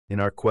In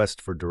our quest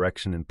for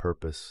direction and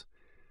purpose,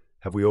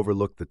 have we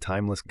overlooked the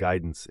timeless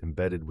guidance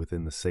embedded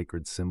within the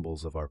sacred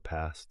symbols of our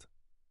past?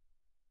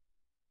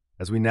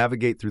 As we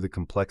navigate through the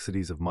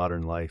complexities of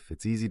modern life,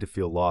 it's easy to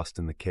feel lost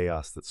in the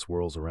chaos that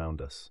swirls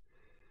around us.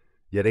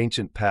 Yet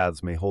ancient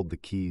paths may hold the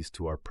keys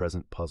to our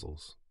present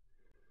puzzles.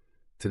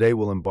 Today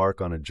we'll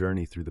embark on a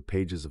journey through the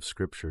pages of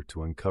Scripture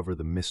to uncover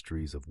the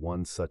mysteries of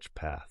one such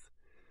path,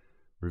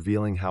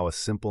 revealing how a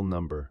simple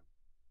number,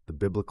 the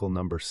biblical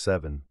number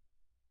 7,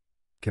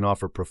 can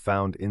offer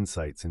profound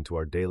insights into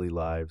our daily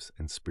lives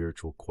and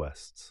spiritual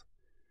quests.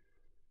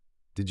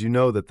 Did you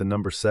know that the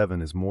number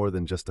 7 is more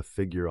than just a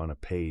figure on a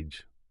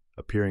page,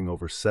 appearing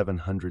over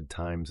 700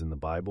 times in the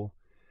Bible?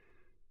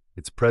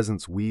 Its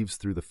presence weaves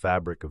through the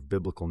fabric of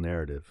biblical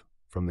narrative,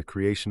 from the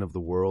creation of the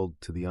world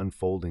to the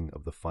unfolding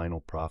of the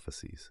final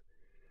prophecies.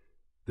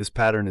 This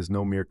pattern is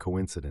no mere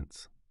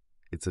coincidence.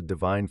 It's a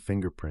divine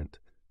fingerprint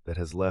that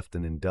has left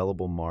an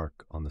indelible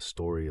mark on the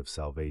story of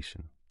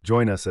salvation.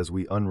 Join us as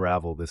we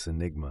unravel this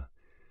enigma,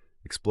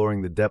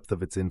 exploring the depth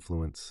of its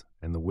influence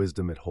and the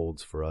wisdom it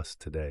holds for us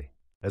today.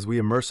 As we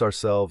immerse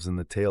ourselves in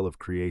the tale of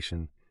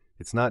creation,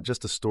 it's not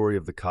just a story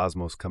of the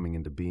cosmos coming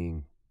into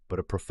being, but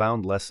a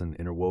profound lesson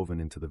interwoven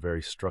into the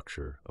very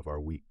structure of our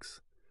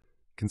weeks.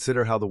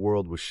 Consider how the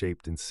world was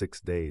shaped in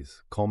 6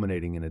 days,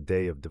 culminating in a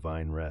day of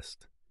divine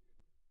rest.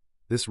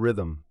 This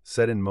rhythm,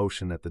 set in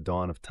motion at the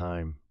dawn of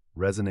time,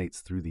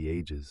 resonates through the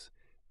ages,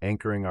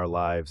 anchoring our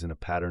lives in a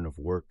pattern of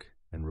work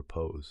and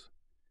repose.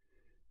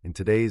 In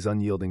today's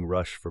unyielding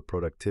rush for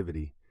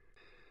productivity,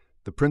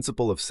 the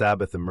principle of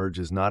Sabbath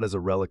emerges not as a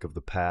relic of the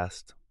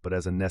past, but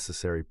as a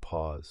necessary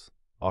pause,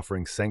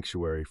 offering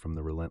sanctuary from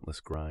the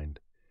relentless grind.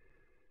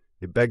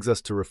 It begs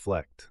us to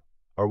reflect.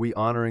 Are we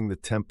honoring the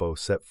tempo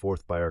set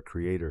forth by our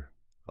Creator,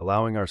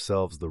 allowing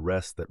ourselves the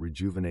rest that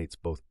rejuvenates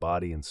both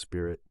body and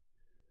spirit?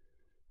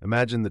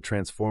 Imagine the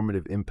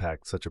transformative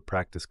impact such a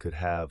practice could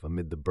have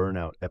amid the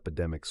burnout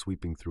epidemic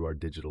sweeping through our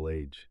digital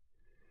age.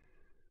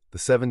 The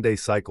 7-day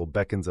cycle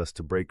beckons us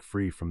to break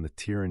free from the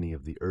tyranny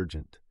of the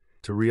urgent,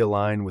 to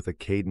realign with a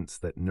cadence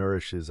that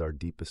nourishes our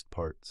deepest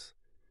parts.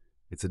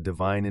 It's a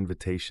divine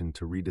invitation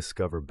to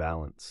rediscover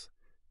balance,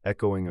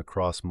 echoing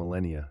across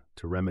millennia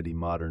to remedy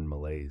modern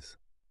malaise.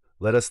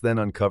 Let us then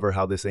uncover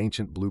how this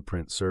ancient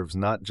blueprint serves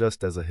not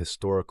just as a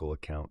historical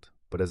account,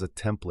 but as a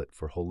template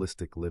for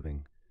holistic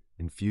living,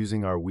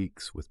 infusing our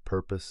weeks with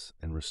purpose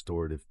and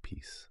restorative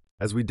peace.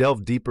 As we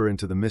delve deeper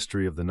into the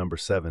mystery of the number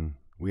 7,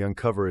 we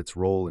uncover its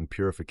role in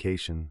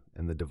purification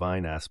and the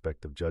divine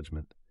aspect of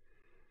judgment.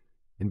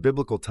 In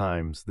biblical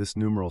times, this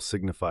numeral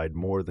signified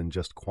more than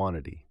just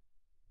quantity.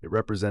 It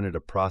represented a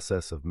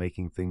process of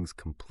making things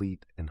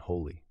complete and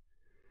holy.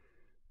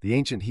 The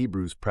ancient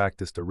Hebrews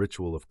practiced a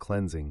ritual of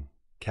cleansing,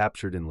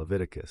 captured in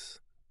Leviticus,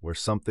 where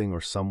something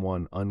or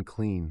someone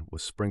unclean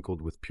was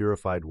sprinkled with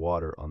purified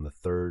water on the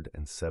 3rd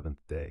and 7th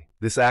day.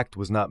 This act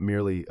was not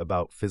merely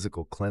about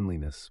physical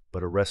cleanliness,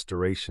 but a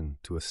restoration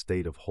to a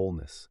state of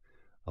wholeness,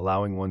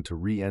 allowing one to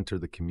re-enter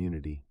the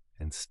community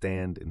and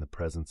stand in the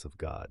presence of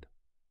God.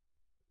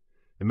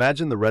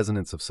 Imagine the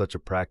resonance of such a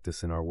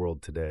practice in our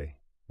world today,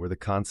 where the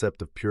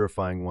concept of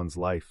purifying one's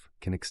life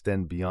can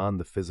extend beyond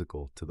the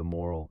physical to the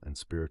moral and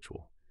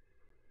spiritual.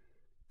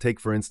 Take,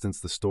 for instance,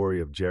 the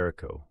story of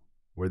Jericho,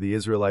 where the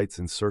Israelites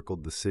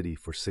encircled the city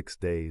for 6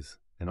 days,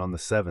 and on the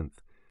 7th,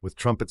 with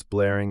trumpets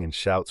blaring and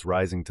shouts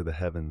rising to the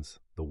heavens,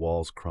 the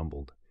walls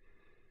crumbled.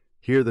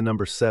 Here the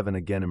number 7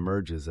 again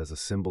emerges as a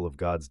symbol of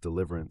God's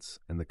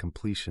deliverance and the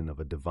completion of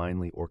a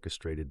divinely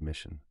orchestrated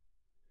mission.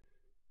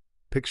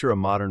 Picture a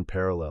modern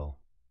parallel,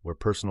 where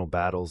personal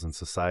battles and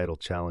societal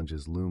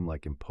challenges loom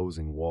like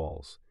imposing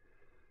walls.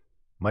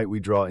 Might we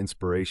draw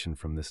inspiration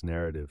from this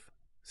narrative,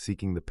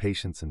 seeking the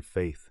patience and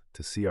faith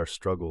to see our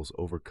struggles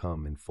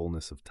overcome in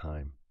fullness of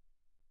time?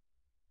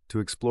 To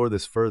explore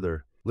this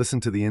further, listen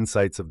to the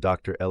insights of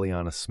Dr.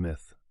 Eliana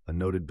Smith, a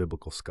noted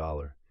biblical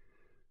scholar.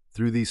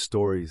 Through these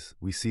stories,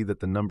 we see that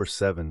the number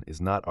 7 is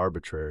not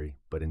arbitrary,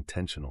 but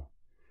intentional,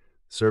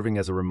 serving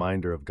as a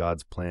reminder of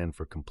God's plan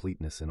for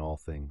completeness in all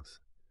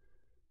things.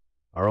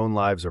 Our own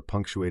lives are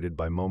punctuated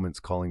by moments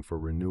calling for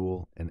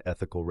renewal and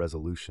ethical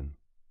resolution,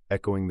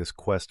 echoing this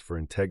quest for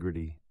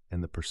integrity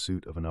and the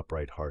pursuit of an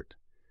upright heart.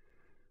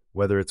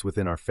 Whether it's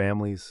within our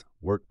families,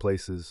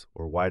 workplaces,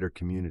 or wider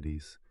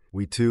communities,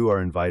 we too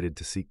are invited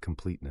to seek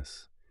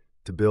completeness,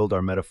 to build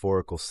our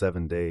metaphorical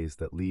 7 days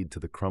that lead to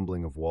the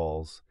crumbling of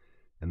walls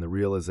and the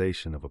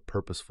realization of a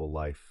purposeful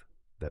life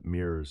that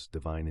mirrors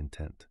divine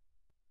intent.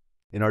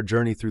 In our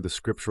journey through the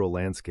scriptural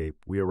landscape,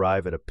 we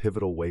arrive at a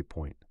pivotal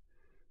waypoint,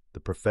 the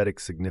prophetic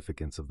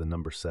significance of the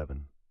number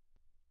 7.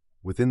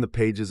 Within the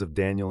pages of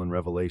Daniel and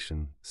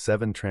Revelation,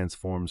 7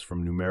 transforms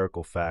from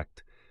numerical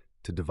fact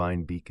to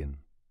divine beacon,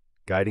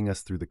 guiding us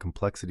through the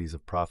complexities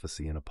of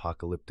prophecy and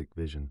apocalyptic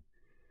vision.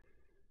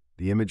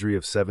 The imagery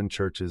of 7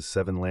 churches,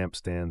 7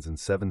 lampstands, and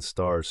 7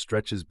 stars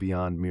stretches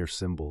beyond mere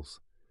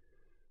symbols.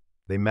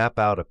 They map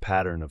out a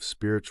pattern of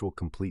spiritual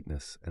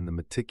completeness and the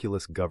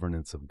meticulous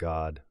governance of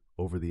God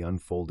over the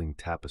unfolding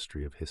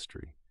tapestry of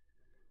history.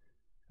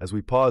 As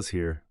we pause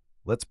here,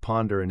 let's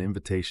ponder an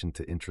invitation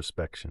to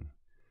introspection.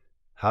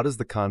 How does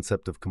the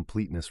concept of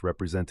completeness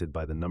represented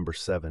by the number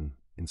 7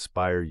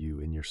 inspire you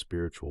in your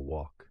spiritual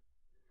walk?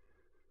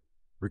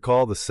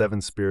 Recall the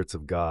 7 spirits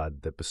of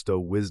God that bestow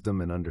wisdom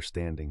and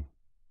understanding,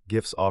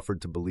 gifts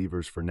offered to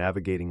believers for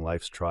navigating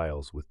life's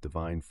trials with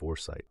divine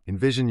foresight.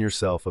 Envision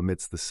yourself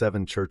amidst the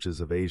 7 churches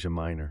of Asia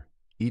Minor,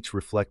 each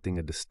reflecting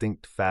a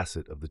distinct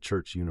facet of the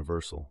Church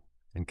Universal,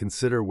 and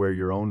consider where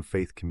your own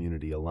faith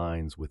community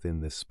aligns within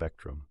this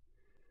spectrum.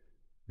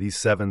 These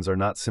 7s are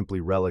not simply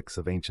relics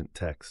of ancient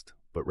text,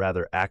 but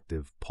rather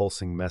active,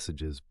 pulsing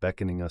messages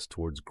beckoning us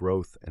towards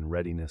growth and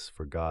readiness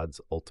for God's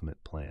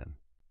ultimate plan.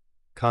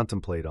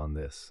 Contemplate on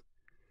this.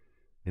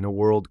 In a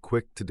world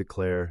quick to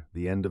declare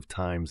the end of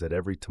times at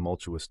every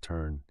tumultuous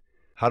turn,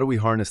 how do we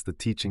harness the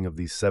teaching of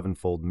these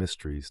 7-fold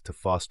mysteries to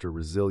foster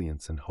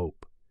resilience and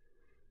hope?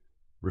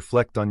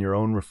 Reflect on your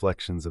own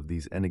reflections of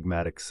these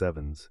enigmatic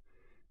 7s,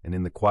 and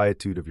in the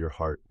quietude of your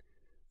heart,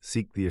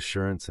 seek the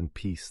assurance and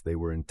peace they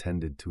were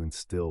intended to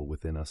instill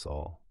within us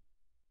all.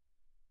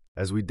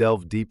 As we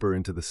delve deeper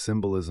into the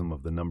symbolism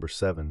of the number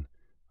 7,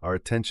 our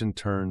attention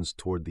turns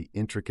toward the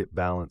intricate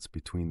balance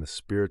between the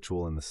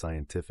spiritual and the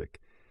scientific,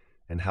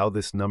 and how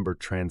this number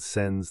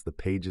transcends the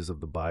pages of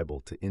the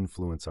Bible to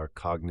influence our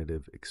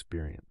cognitive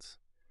experience.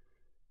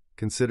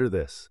 Consider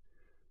this.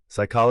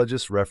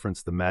 Psychologists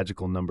reference the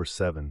magical number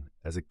 7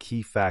 as a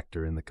key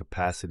factor in the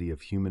capacity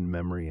of human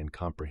memory and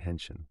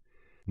comprehension,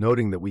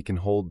 noting that we can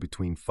hold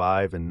between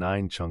 5 and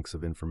 9 chunks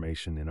of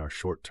information in our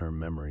short-term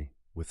memory,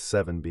 with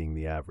 7 being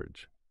the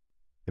average.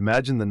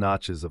 Imagine the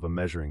notches of a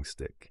measuring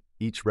stick,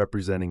 each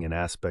representing an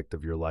aspect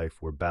of your life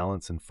where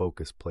balance and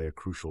focus play a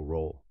crucial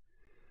role.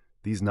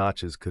 These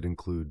notches could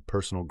include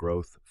personal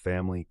growth,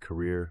 family,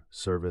 career,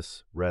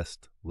 service,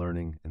 rest,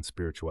 learning, and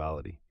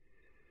spirituality.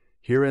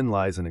 Herein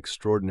lies an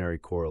extraordinary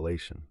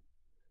correlation.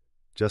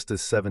 Just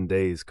as 7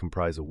 days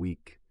comprise a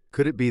week,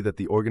 could it be that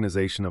the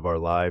organization of our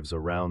lives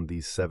around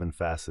these 7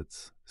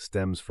 facets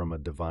stems from a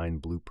divine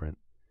blueprint?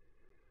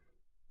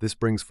 This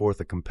brings forth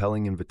a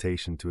compelling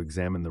invitation to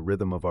examine the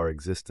rhythm of our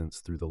existence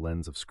through the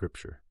lens of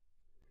Scripture.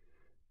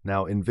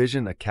 Now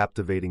envision a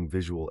captivating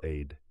visual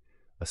aid,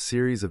 a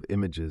series of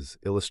images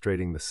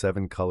illustrating the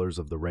 7 colors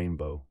of the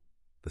rainbow,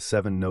 the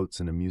 7 notes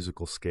in a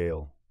musical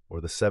scale,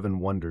 or the 7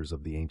 wonders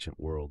of the ancient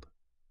world.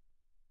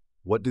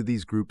 What do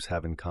these groups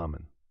have in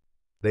common?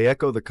 They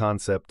echo the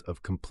concept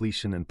of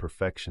completion and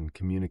perfection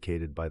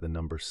communicated by the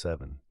number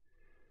 7.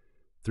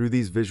 Through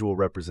these visual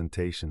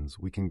representations,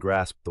 we can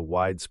grasp the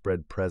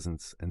widespread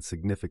presence and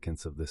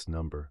significance of this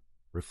number,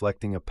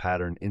 reflecting a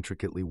pattern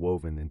intricately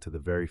woven into the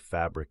very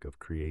fabric of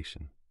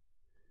creation.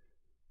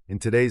 In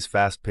today's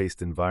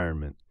fast-paced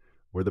environment,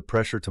 where the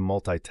pressure to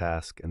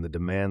multitask and the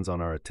demands on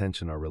our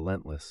attention are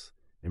relentless,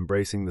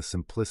 embracing the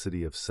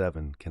simplicity of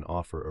 7 can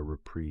offer a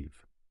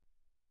reprieve.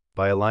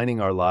 By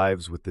aligning our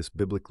lives with this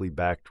biblically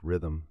backed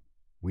rhythm,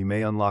 we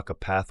may unlock a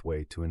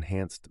pathway to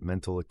enhanced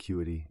mental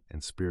acuity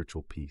and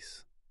spiritual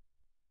peace.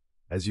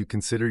 As you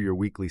consider your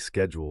weekly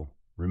schedule,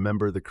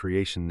 remember the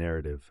creation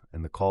narrative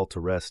and the call to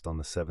rest on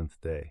the 7th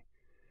day.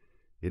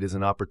 It is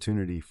an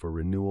opportunity for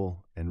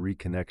renewal and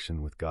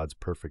reconnection with God's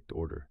perfect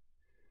order.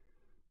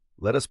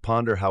 Let us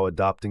ponder how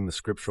adopting the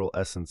scriptural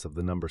essence of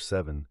the number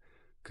 7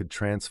 could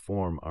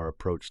transform our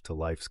approach to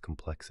life's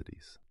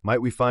complexities.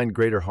 Might we find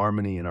greater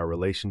harmony in our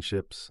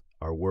relationships,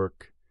 our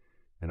work,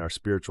 and our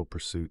spiritual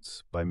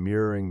pursuits by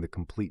mirroring the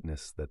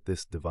completeness that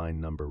this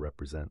divine number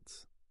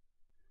represents?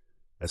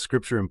 As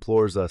Scripture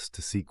implores us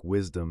to seek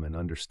wisdom and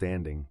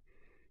understanding,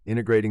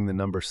 integrating the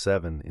number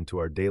 7 into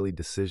our daily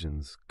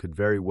decisions could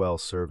very well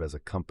serve as a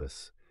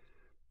compass,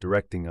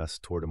 directing us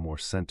toward a more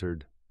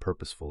centered,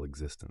 purposeful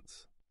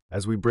existence.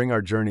 As we bring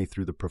our journey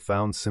through the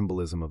profound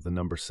symbolism of the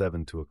number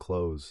 7 to a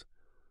close,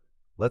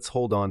 let's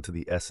hold on to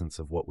the essence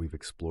of what we've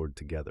explored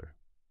together.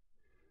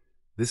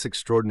 This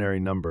extraordinary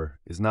number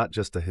is not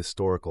just a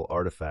historical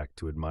artifact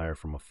to admire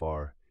from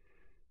afar.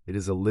 It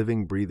is a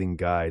living, breathing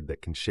guide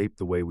that can shape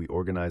the way we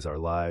organize our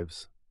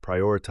lives,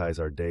 prioritize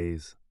our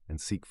days,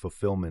 and seek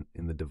fulfillment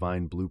in the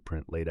divine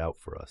blueprint laid out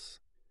for us.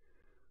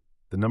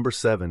 The number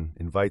 7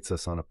 invites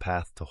us on a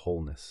path to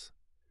wholeness,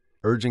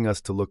 urging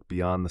us to look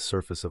beyond the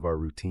surface of our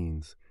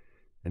routines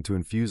and to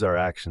infuse our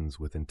actions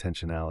with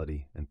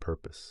intentionality and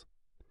purpose.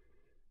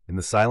 In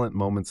the silent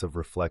moments of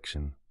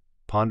reflection,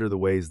 ponder the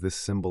ways this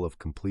symbol of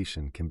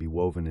completion can be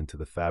woven into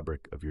the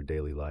fabric of your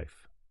daily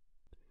life.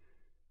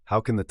 How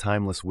can the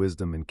timeless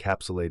wisdom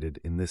encapsulated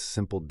in this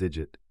simple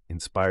digit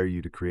inspire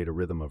you to create a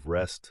rhythm of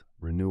rest,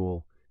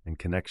 renewal, and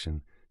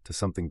connection to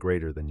something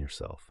greater than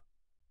yourself?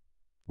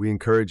 We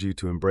encourage you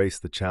to embrace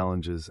the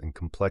challenges and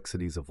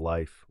complexities of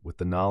life with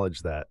the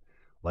knowledge that,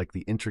 like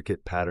the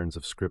intricate patterns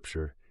of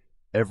Scripture,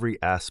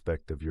 every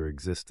aspect of your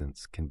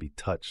existence can be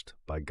touched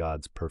by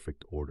God's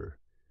perfect order.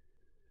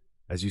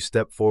 As you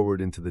step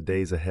forward into the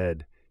days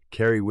ahead,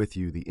 carry with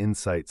you the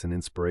insights and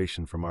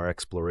inspiration from our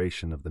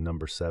exploration of the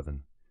number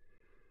 7.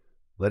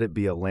 Let it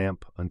be a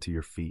lamp unto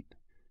your feet,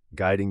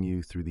 guiding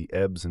you through the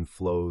ebbs and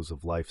flows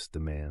of life's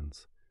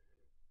demands.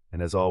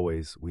 And as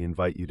always, we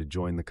invite you to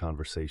join the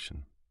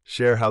conversation.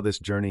 Share how this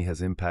journey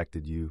has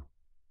impacted you,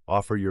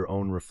 offer your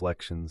own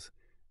reflections,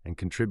 and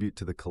contribute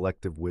to the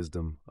collective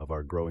wisdom of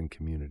our growing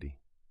community.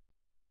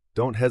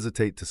 Don't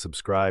hesitate to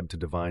subscribe to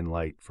Divine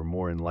Light for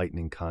more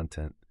enlightening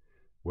content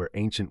where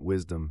ancient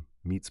wisdom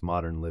meets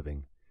modern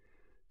living.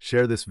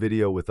 Share this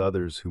video with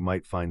others who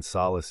might find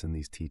solace in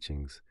these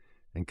teachings,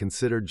 and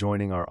consider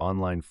joining our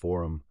online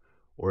forum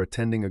or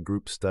attending a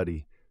group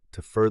study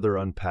to further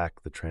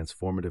unpack the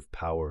transformative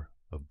power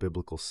of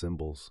biblical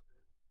symbols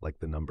like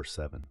the number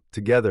 7.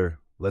 Together,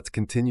 let's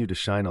continue to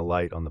shine a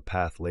light on the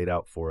path laid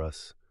out for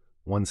us,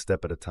 one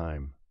step at a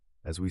time,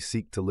 as we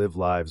seek to live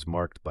lives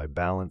marked by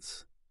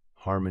balance,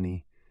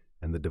 harmony,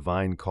 and the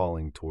divine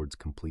calling towards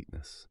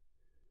completeness.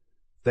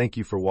 Thank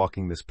you for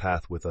walking this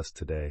path with us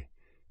today,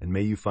 and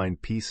may you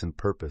find peace and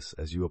purpose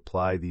as you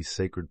apply these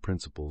sacred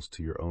principles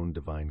to your own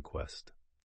divine quest.